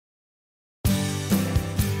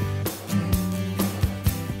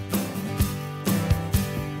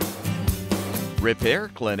Repair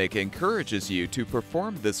Clinic encourages you to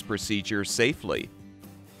perform this procedure safely.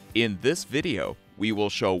 In this video, we will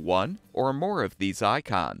show one or more of these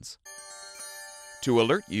icons to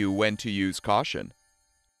alert you when to use caution.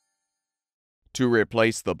 To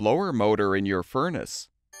replace the blower motor in your furnace,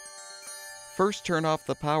 first turn off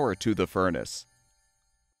the power to the furnace.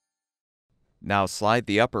 Now slide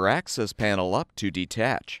the upper access panel up to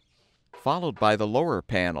detach, followed by the lower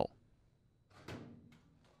panel.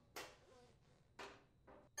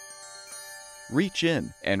 Reach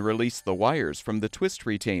in and release the wires from the twist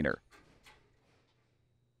retainer.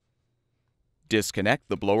 Disconnect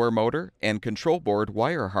the blower motor and control board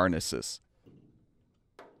wire harnesses.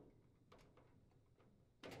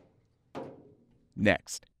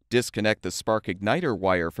 Next, disconnect the spark igniter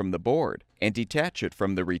wire from the board and detach it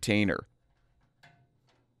from the retainer.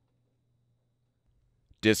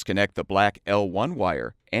 Disconnect the black L1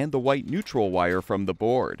 wire and the white neutral wire from the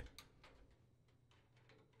board.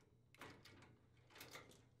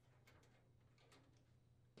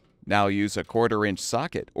 Now use a 1/4-inch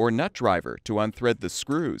socket or nut driver to unthread the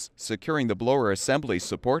screws securing the blower assembly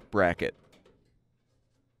support bracket.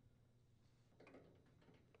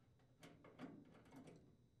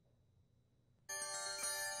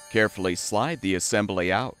 Carefully slide the assembly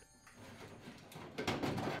out.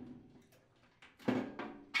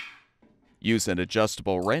 Use an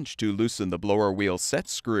adjustable wrench to loosen the blower wheel set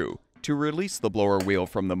screw to release the blower wheel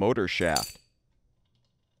from the motor shaft.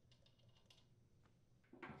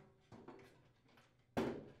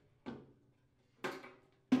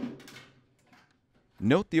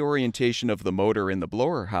 Note the orientation of the motor in the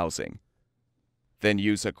blower housing. Then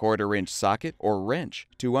use a 1/4-inch socket or wrench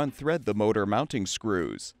to unthread the motor mounting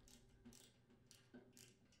screws.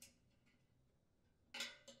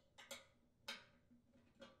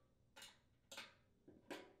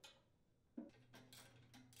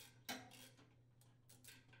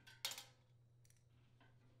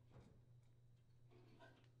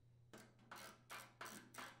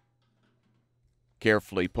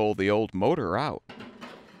 Carefully pull the old motor out.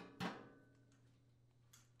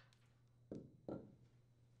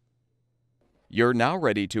 You're now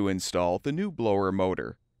ready to install the new blower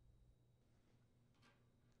motor.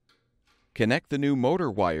 Connect the new motor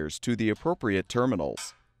wires to the appropriate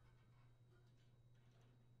terminals.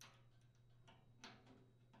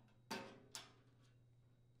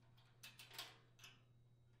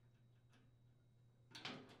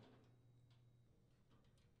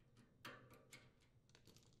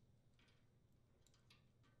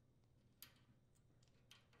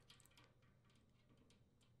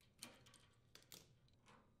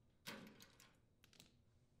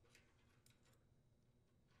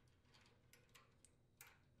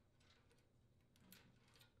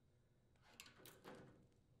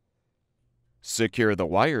 Secure the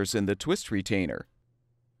wires in the twist retainer.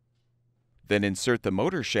 Then insert the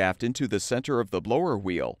motor shaft into the center of the blower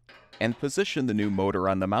wheel and position the new motor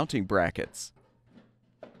on the mounting brackets.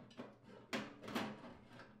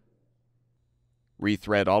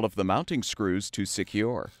 Rethread all of the mounting screws to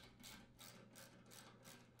secure.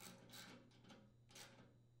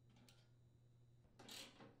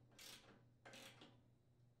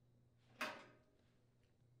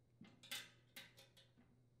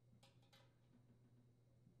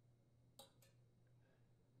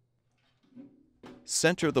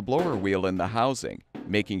 Center the blower wheel in the housing,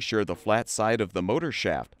 making sure the flat side of the motor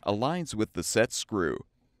shaft aligns with the set screw.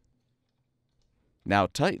 Now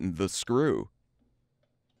tighten the screw.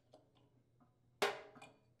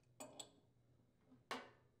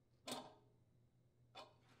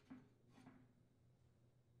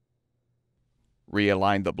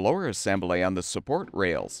 Realign the blower assembly on the support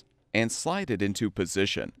rails and slide it into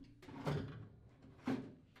position.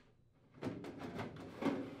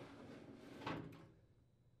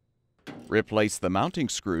 Replace the mounting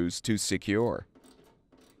screws to secure.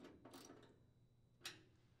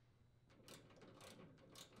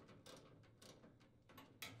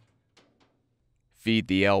 Feed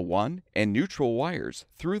the L1 and neutral wires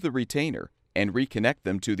through the retainer and reconnect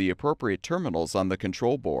them to the appropriate terminals on the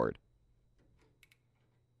control board.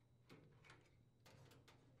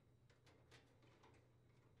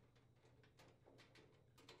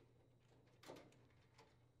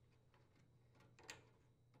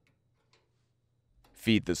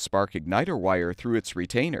 Feed the spark igniter wire through its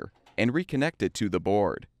retainer and reconnect it to the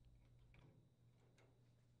board.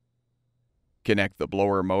 Connect the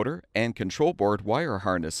blower motor and control board wire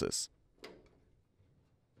harnesses.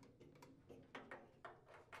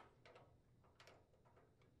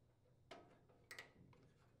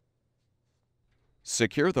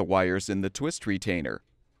 Secure the wires in the twist retainer.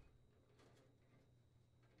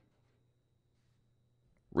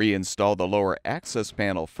 Reinstall the lower access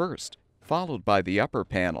panel first, followed by the upper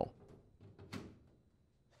panel.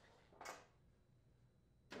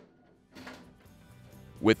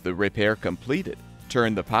 With the repair completed,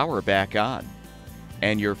 turn the power back on,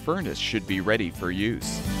 and your furnace should be ready for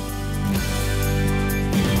use.